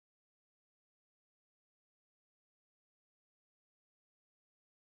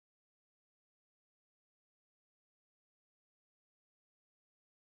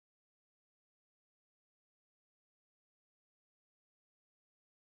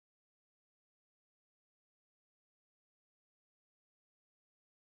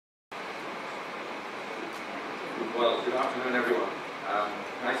Well, good afternoon, everyone.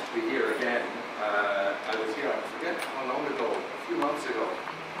 Nice to be here again. I was here, I forget how long ago, a few months ago,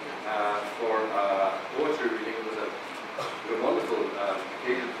 for poetry reading. It was a wonderful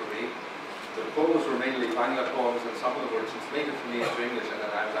occasion for me. The poems were mainly Bangla poems, and some of them were translated for me into English, and then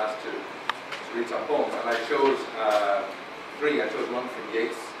I was asked to read some poems. And I chose three. I chose one from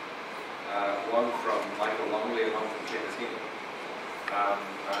Yeats, one from Michael Longley, and one from James Hanna.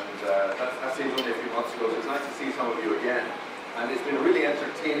 That seems only a few months ago, so it's nice to see some of you again. And it's been a really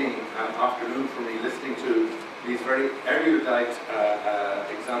entertaining afternoon for me listening to these very erudite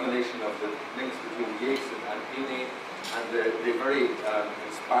examination of the links between Yeats and Hanna, and the very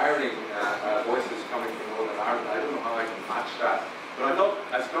inspiring voices coming from Northern Ireland. I don't know how I can match that. But I thought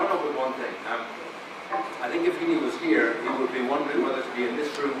I'd start off with one thing. I think if Hanna was here, he would be wondering whether to be in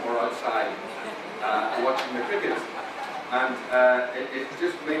this room or outside watching the cricket. And it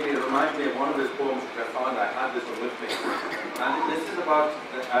just made me, it reminded me of one of his poems which I found. I had this one with me. And this is about,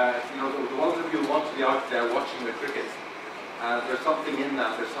 the ones of you who want to be out there watching the cricket. There's something in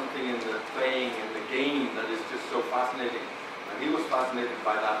that, there's something in the playing, in the game that is just so fascinating. And he was fascinated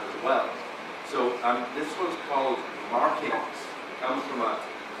by that as well. So this one's called Markings. It comes from a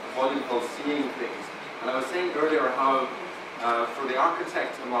volume called Seeing Things. And I was saying earlier how, for the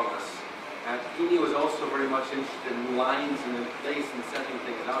architect among us, Hanna was also very much interested in lines and in place and setting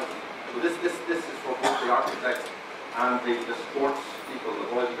things out. So this is for both the architects and the sports people, the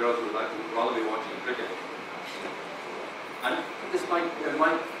boys and girls who would rather be watching cricket. And it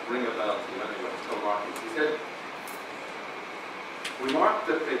might ring a bell to you anyway. It's called Markings. He said, "We marked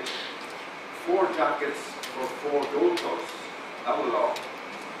the pitch, 4 jackets for 4 goalposts. That was all.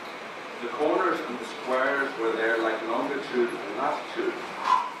 The corners and the squares were there like longitude and latitude,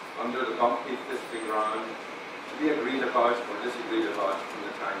 under the bumpy, twisting ground, to be agreed about or disagreed about when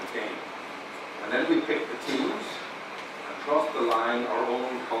the time came. And then we picked the teams, and crossed the line our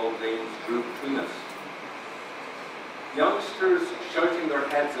own called names drew between us. Youngsters shouting their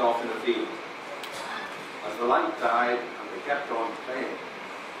heads off in the field, as the light died and they kept on playing.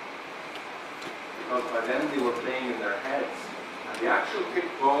 Because by then they were playing in their heads, and the actual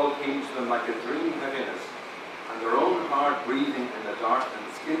kicked ball came to them like a dream heaviness, and their own hard breathing in the dark and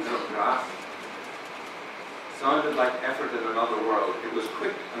skids of grass sounded like effort in another world. It was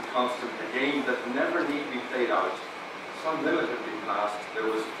quick and constant, a game that never need be played out. Some limit had been passed. There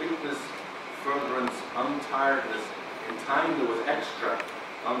was fitness, furtherance, untiredness. In time there was extra,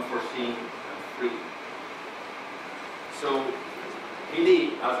 unforeseen and free." So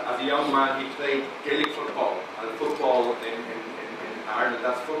Hanna, as a young man, he played Gaelic football, and football in Ireland,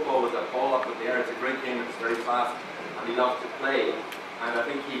 that's football with a ball up in the air. It's a great game, it's very fast, and he loved to play. And I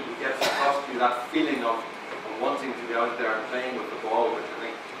think he gets across to you that feeling of wanting to be out there and playing with the ball, which I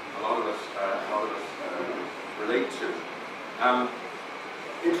think a lot of us relate to.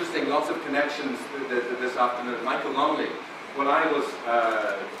 Interesting, lots of connections this afternoon. Michael Longley, when I was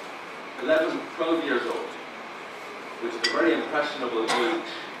 11, 12 years old, which is a very impressionable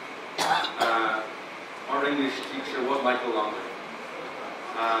age, our English teacher was Michael Longley.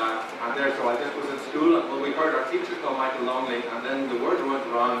 So I just was in school, and well, we heard our teacher called Michael Longley, and then the word went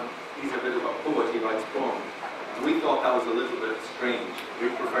around, he's a bit of a poet, he writes poems. And we thought that was a little bit strange. We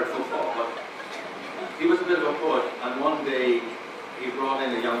preferred football, but he was a bit of a poet, and one day he brought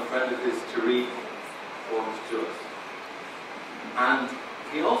in a young friend of his to read poems to us. And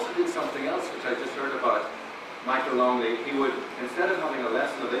he also did something else, which I just heard about. Michael Longley, he would, instead of having a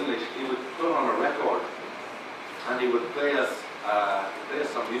lesson of English, he would put on a record, and he would play us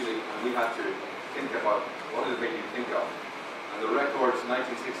some music, and we had to think about what did it make you think of. And the record's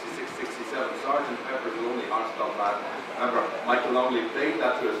 1966-67, Sgt. Pepper's Lonely Hearts Club Band. Remember, Michael Longley played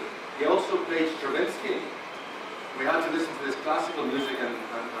that to us. He also played Stravinsky. We had to listen to this classical music and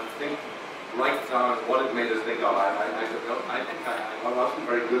think, write down what it made us think of. I think I wasn't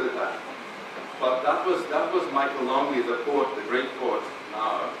very good at that. But that was Michael Longley, the poet, the great poet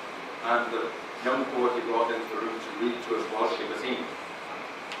now, and the young poet he brought into the room to read to us while she was in.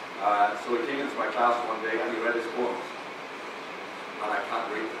 So he came into my class one day and he read his poems. And I can't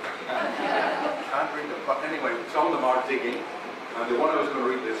read them. Can't read them. But anyway, some of them are digging. And the one I was going to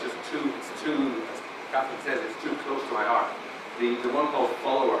read is just as Catherine says, it's too close to my heart. The one called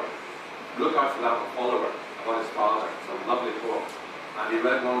Follower. Look out for that one, Follower, about his father. It's a lovely poem. And he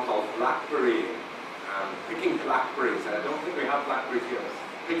read one called Blackberry, picking blackberries. And I don't think we have blackberries here.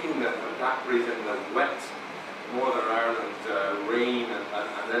 Picking the blackberries in the wet Northern Ireland rain,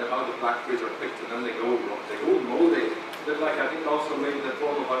 and then how the blackberries are picked, and then they go moldy. It's a bit like, I think also maybe the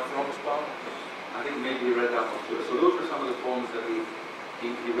poem about Frostbound. I think maybe he read that one to us. So those were some of the poems that he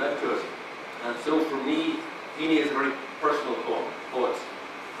read to us. And so for me, Heaney is a very personal poet.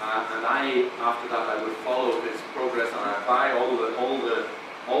 And after that, I would follow his progress, and I'd buy all the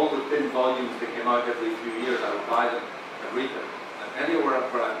thin volumes that came out every few years. I would buy them and read them. And anywhere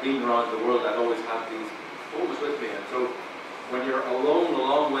where I've been around the world, I'd always had these poems with me. And so, when you're alone, a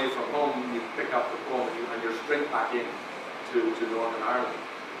long way from home, you pick up the poem and you're straight back in to Northern Ireland.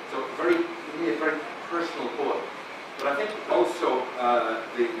 So, Heaney is a very personal poet. But I think also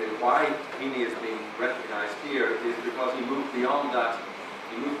why Heaney is being recognised here is because he moved beyond that.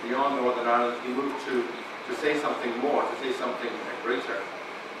 He moved beyond Northern Ireland. He moved to say something more, to say something greater.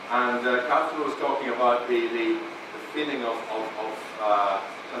 And Catherine was talking about the feeling of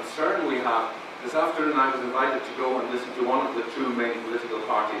concern we have. This afternoon I was invited to go and listen to one of the two main political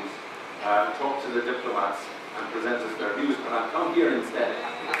parties, talk to the diplomats and present us their views, but I've come here instead.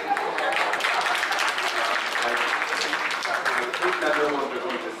 I think I know what they're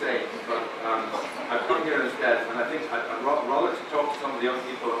going to say, but I've come here instead, and I think I'd rather to talk to some of the young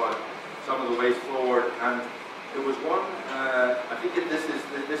people about some of the ways forward. And there was one, I think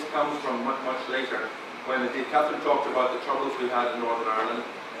this comes from much later, when indeed Catherine talked about the troubles we had in Northern Ireland,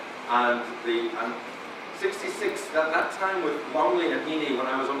 and 66, that time with Longley and Heaney, when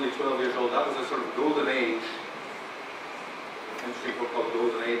I was only 12 years old, that was a sort of golden age. A country book called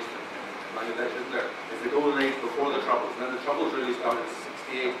Golden Age. Bangladesh, isn't there? It's the golden age before the Troubles. And then the Troubles really started in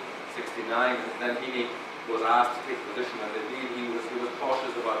 68, 69, and then Heaney was asked to take a position, and indeed he was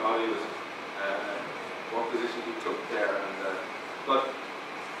cautious about how he was, what position he took there. And but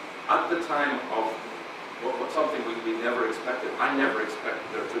at the time of something we never expected, I never expected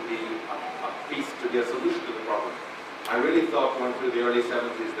there to be a peace, to be a solution to the problem. I really thought going through the early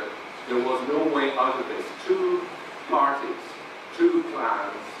 70s that there was no way out of this. Two parties, two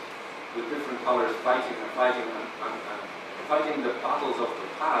clans, with different colours fighting the battles of the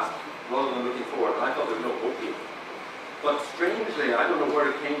past rather than looking forward. And I thought there was no hope here. But strangely, I don't know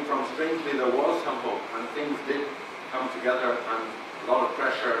where it came from, strangely there was some hope, and things did come together, and a lot of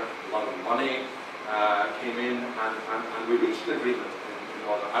pressure, a lot of money came in, and we reached an agreement in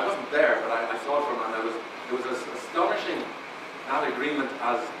Northern. I wasn't there, but I saw it from, and it was astonishing, that agreement,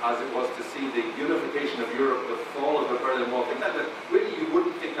 as it was to see the unification of Europe, the fall of the Berlin Wall, things like that. Really, you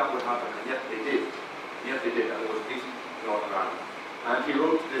wouldn't think that would happen, and yet they did. And there was peace in Northern Ireland. And he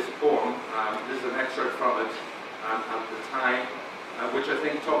wrote this poem. This is an excerpt from it at the time, which I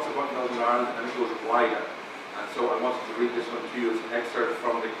think talks about Northern Ireland, and it goes wider. And so I wanted to read this one to you. It's an excerpt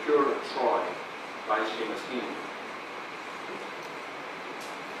from The Cure of Troy by Seamus Heaney.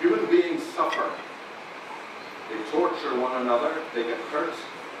 Human beings suffer. They torture one another, they get hurt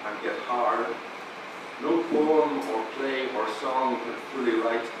and get hard. No poem or play or song can fully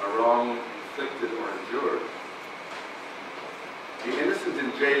right a wrong inflicted or endured. The innocent in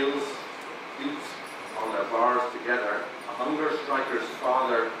jails beat on their bars together. A hunger striker's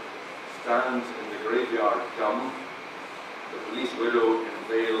father stands in the graveyard dumb. The police widow in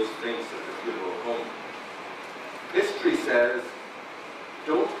veils thinks at the funeral home. History says,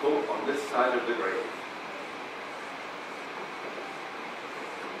 don't hope on this side of the grave.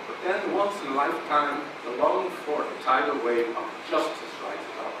 Then, once in a lifetime, the longed-for tidal wave of justice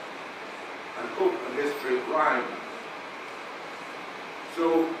rises up, and hope and history rhyme.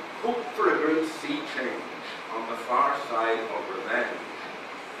 So, hope for a great sea change on the far side of revenge.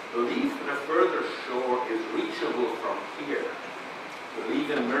 Belief that a further shore is reachable from here. Believe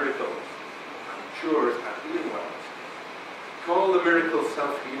in miracles and cures and healing wells. Call the miracle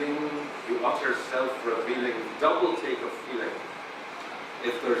self-healing, you utter self-revealing, double take of feeling.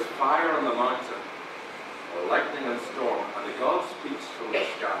 If there's fire on the mountain, or lightning and storm, and the God speaks from the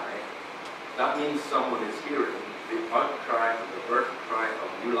sky, that means someone is hearing the outcry and the birth cry of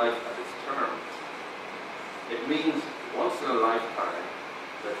new life at its terms. It means, once in a lifetime,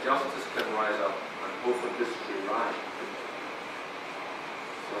 that justice can rise up and hope and history rhyme.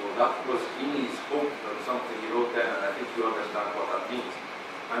 So that was Heaney's hope of something he wrote then, and I think you understand what that means.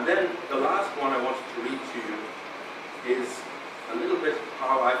 And then the last one I wanted to read to you is a little bit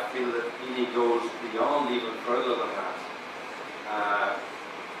how I feel that Heaney goes beyond even further than that,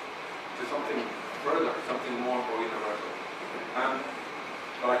 to something further, something more universal.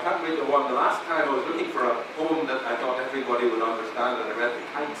 But I can't read the one. The last time I was looking for a poem that I thought everybody would understand, and I read The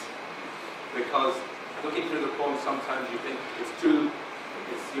Kite, because looking through the poem sometimes you think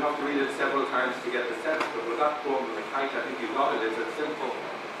you have to read it several times to get the sense, but with that poem, The Kite, I think you got it. It's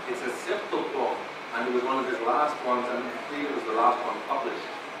a simple poem. And it was one of his last ones, and I think it was the last one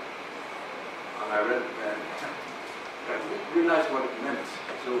published. And I read it then. I didn't realize what it meant.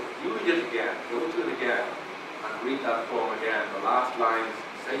 So you read it again, go to it again, and read that poem again. The last lines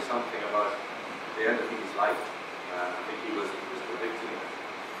say something about the end of his life. I think he was predicting it.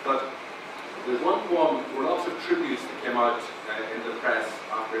 But there's one poem, there were lots of tributes that came out in the press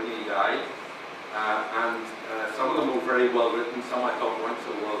after he died, and some of them were very well written, some I thought weren't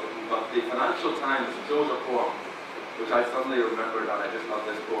so well written, but the Financial Times chose a poem, which I suddenly remembered, and I just love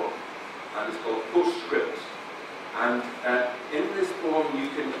this poem, and it's called Postscript. And in this poem you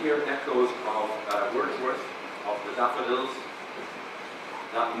can hear echoes of Wordsworth, of the daffodils,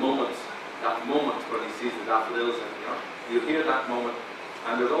 that moment when he sees the daffodils, and you hear that moment.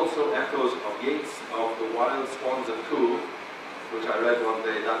 And there's also echoes of Yeats, of the Wild Swans at Cool, which I read one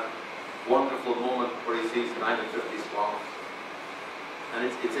day, that wonderful moment where he sees 950 swans. And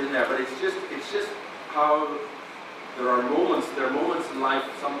it's in there, but it's just how there are moments in life,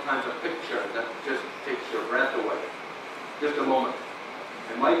 sometimes a picture that just takes your breath away. Just a moment.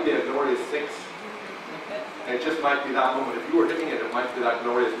 It might be a glorious six. It just might be that moment. If you were hitting it, it might be that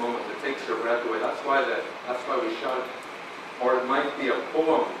glorious moment that takes your breath away. That's why we shout. Or it might be a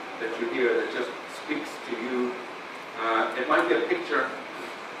poem that you hear that just speaks to you. It might be a picture.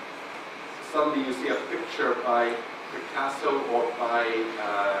 Suddenly you see a picture by Picasso or by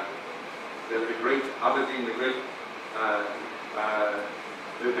the great Aberdeen, the great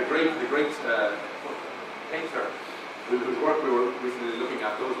painter whose work we were recently looking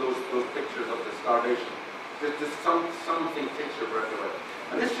at. Those pictures of the starvation. Just something takes your breath away.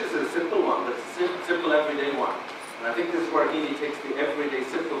 And this is a simple one. It's a simple everyday one. And I think this is where Heaney takes the everyday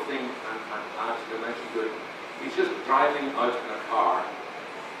simple thing and adds a dimension to it. He's just driving out in a car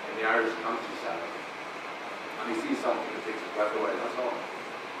in the Irish countryside, and he sees something that takes his breath away, that's all.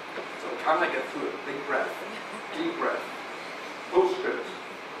 So can I get through it? Big breath, deep breath. Postscript.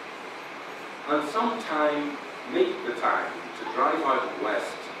 And sometime make the time to drive out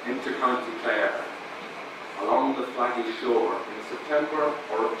west into County Clare, along the flaggy shore in September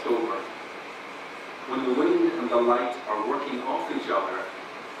or October, when the wind and the light are working off each other,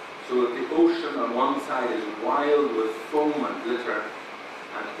 so that the ocean on one side is wild with foam and glitter,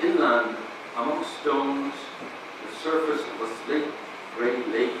 and inland, among stones, the surface of a slate-grey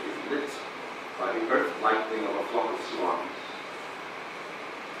lake is lit by the earth lightning of a flock of swans.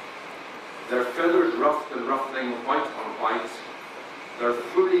 Their feathers ruffed and ruffling white on white, their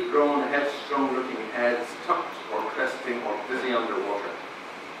fully grown, headstrong-looking heads tucked or cresting or busy underwater.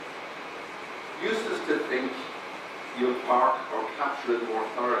 Useless to think you'll park or capture it more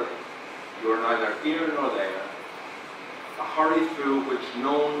thoroughly. You are neither here nor there. A hurry through which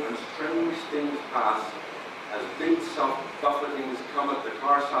known and strange things pass as big soft buffetings come at the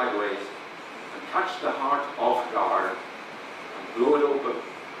car sideways and catch the heart off guard and blow it open